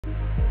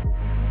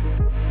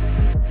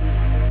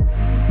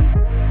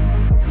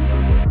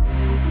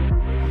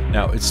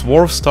Now, it's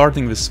worth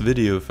starting this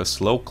video with a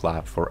slow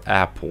clap for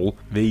Apple.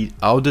 They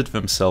outdid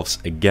themselves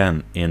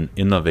again in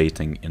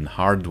innovating in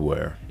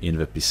hardware in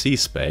the PC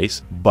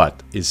space,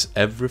 but is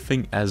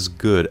everything as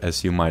good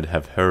as you might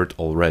have heard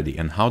already?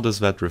 And how does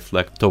that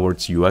reflect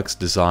towards UX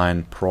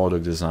design,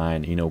 product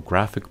design,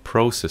 graphic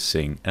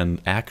processing and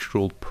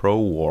actual pro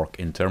work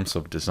in terms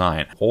of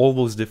design? All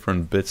those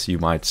different bits you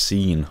might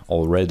seen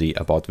already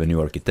about the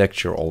new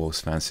architecture, all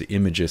those fancy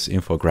images,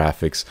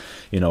 infographics,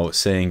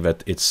 saying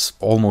that it's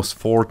almost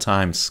 4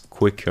 times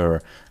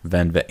quicker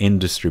than the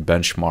industry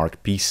benchmark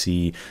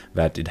PC,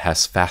 that it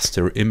has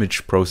faster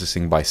image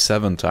processing by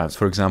 7 times.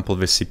 For example,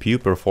 the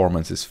CPU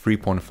performance is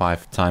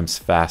 3.5 times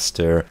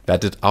faster,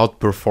 that it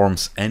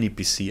outperforms any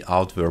PC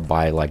out there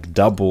by like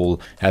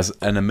double, has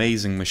an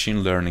amazing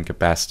machine learning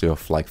capacity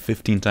of like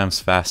 15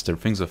 times faster,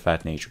 things of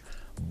that nature.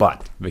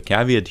 But the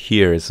caveat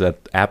here is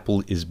that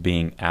Apple is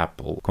being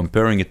Apple,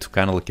 comparing it to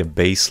kind of like a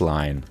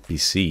baseline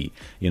PC.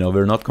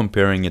 We're not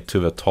comparing it to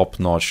the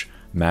top-notch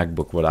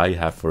MacBook, what I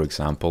have, for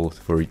example,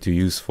 to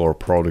use for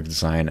product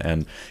design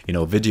and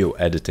video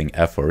editing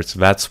efforts.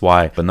 That's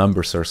why the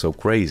numbers are so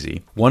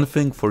crazy. One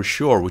thing for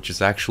sure, which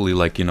is actually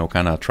like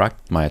kind of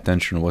attracted my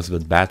attention, was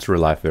the battery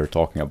life we were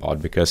talking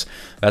about, because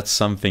that's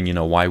something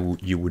why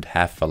you would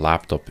have a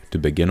laptop to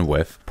begin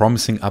with,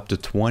 promising up to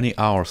 20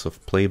 hours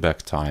of playback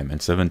time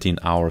and 17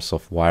 hours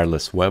of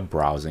wireless web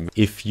browsing.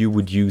 If you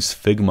would use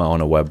Figma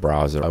on a web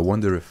browser, I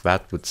wonder if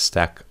that would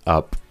stack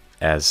up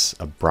as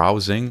a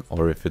browsing,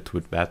 or if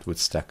that would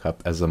stack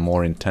up as a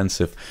more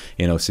intensive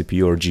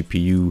CPU or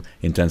GPU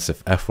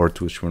intensive effort,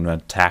 which would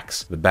not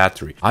tax the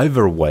battery.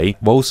 Either way,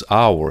 those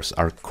hours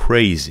are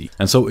crazy,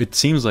 and so it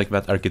seems like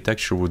that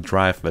architecture would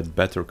drive that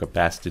better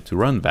capacity to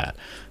run that.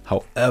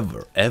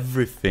 However,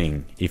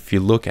 everything, if you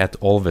look at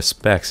all the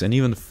specs and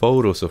even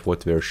photos of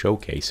what they're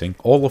showcasing,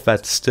 all of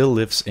that still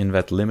lives in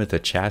that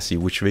limited chassis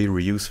which they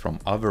reuse from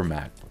other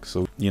MacBooks.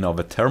 So,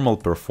 the thermal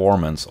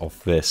performance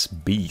of this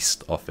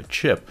beast of a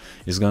chip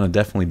is going to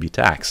definitely be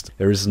taxed.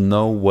 There is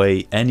no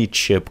way any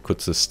chip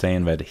could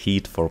sustain that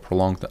heat for a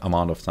prolonged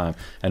amount of time.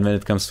 And when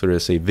it comes to,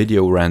 say,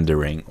 video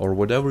rendering or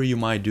whatever you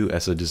might do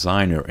as a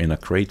designer in a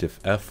creative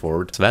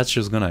effort, that's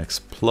just going to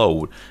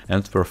explode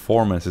and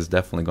performance is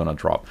definitely going to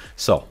drop.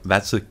 So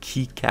that's a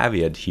key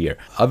caveat here.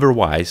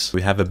 Otherwise,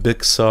 we have a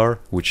Big Sur,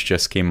 which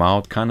just came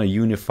out, kind of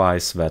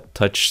unifies that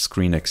touch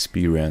screen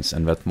experience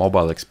and that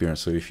mobile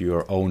experience. So if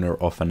you're owner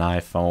of an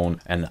iPhone,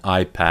 an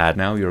iPad,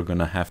 now you're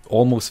gonna have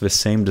almost the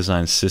same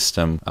design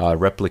system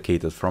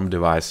replicated from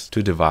device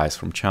to device,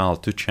 from channel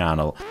to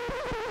channel.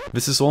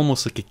 This is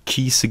almost like a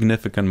key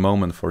significant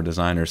moment for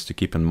designers to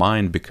keep in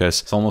mind,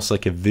 because it's almost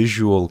like a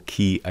visual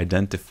key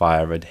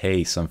identifier that,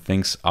 hey, some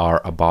things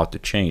are about to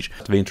change.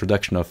 The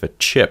introduction of a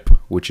chip,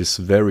 which is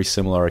very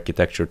similar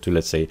architecture to,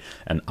 let's say,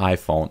 an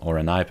iPhone or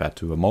an iPad,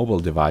 to the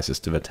mobile devices,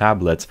 to the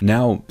tablets,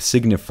 now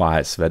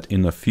signifies that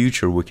in the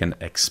future we can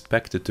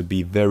expect it to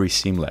be very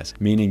seamless,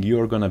 meaning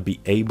you're gonna be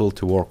able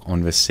to work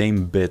on the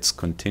same bits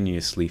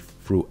continuously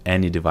through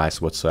any device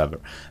whatsoever.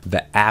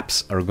 The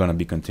apps are going to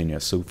be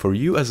continuous. So for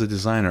you as a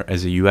designer,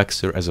 as a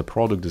UXer, as a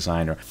product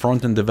designer,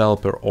 front-end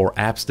developer or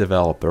apps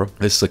developer,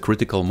 this is a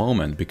critical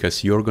moment,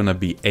 because you're going to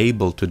be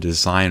able to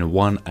design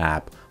one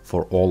app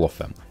for all of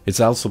them. It's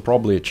also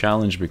probably a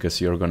challenge, because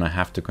you're going to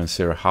have to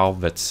consider how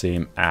that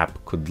same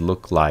app could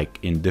look like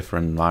in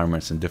different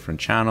environments and different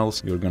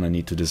channels. You're going to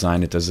need to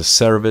design it as a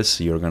service.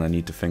 You're going to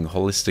need to think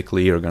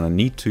holistically. You're going to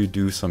need to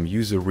do some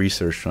user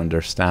research to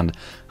understand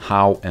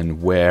how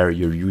and where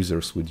your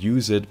users would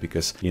use it,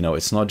 because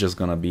it's not just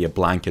going to be a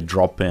blanket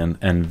drop-in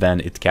and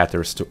then it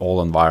caters to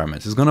all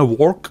environments. It's going to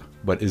work,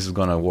 but is it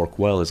going to work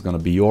well? It's going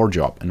to be your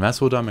job. And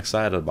that's what I'm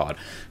excited about,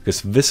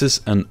 because this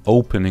is an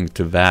opening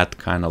to that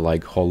kind of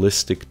like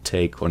holistic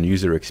take on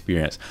user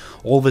experience.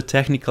 All the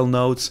technical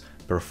notes,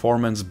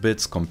 performance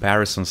bits,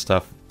 comparison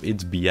stuff,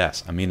 it's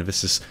BS. I mean,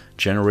 this is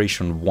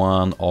generation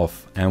 1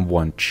 of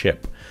M1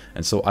 chip.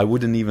 And so I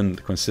wouldn't even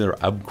consider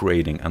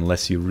upgrading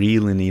unless you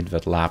really need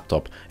that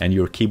laptop and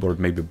your keyboard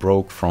maybe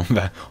broke from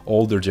the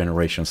older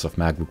generations of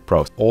MacBook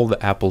Pros. All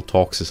the Apple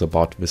talks is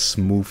about the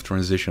smooth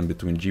transition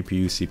between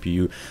GPU,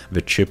 CPU.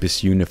 The chip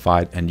is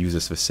unified and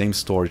uses the same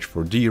storage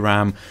for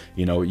DRAM.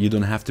 You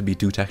don't have to be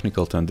too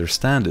technical to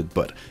understand it,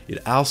 but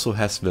it also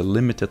has the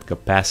limited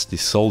capacity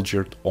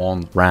soldiered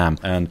on RAM,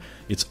 and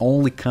it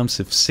only comes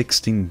with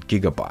 16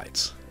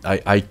 gigabytes.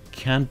 I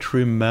can't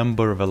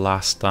remember the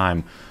last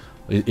time.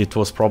 It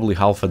was probably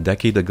half a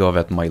decade ago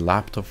that my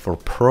laptop for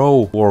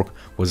pro work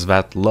was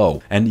that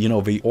low. And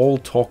they all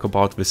talk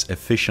about this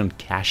efficient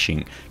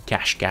caching,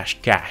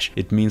 cache.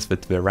 It means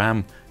that the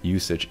RAM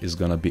usage is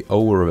gonna be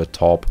over the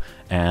top,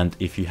 and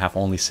if you have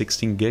only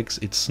 16 gigs,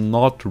 it's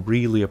not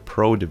really a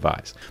pro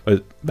device.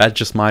 But that's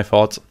just my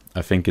thoughts.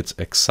 I think it's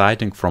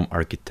exciting from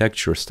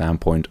architecture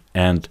standpoint,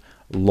 and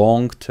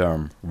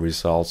long-term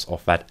results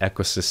of that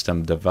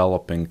ecosystem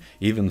developing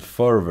even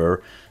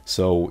further,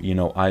 so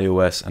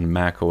iOS and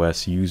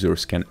macOS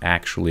users can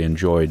actually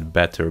enjoy it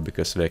better,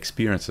 because the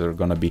experiences are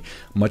going to be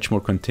much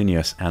more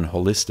continuous and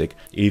holistic.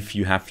 If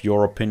you have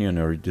your opinion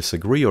or you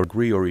disagree or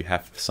agree, or you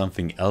have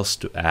something else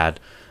to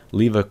add,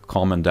 Leave a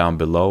comment down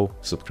below,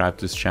 subscribe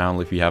to this channel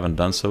if you haven't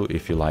done so.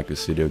 If you like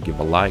this video, give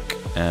a like,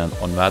 and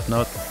on that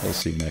note, we'll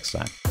see you next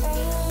time.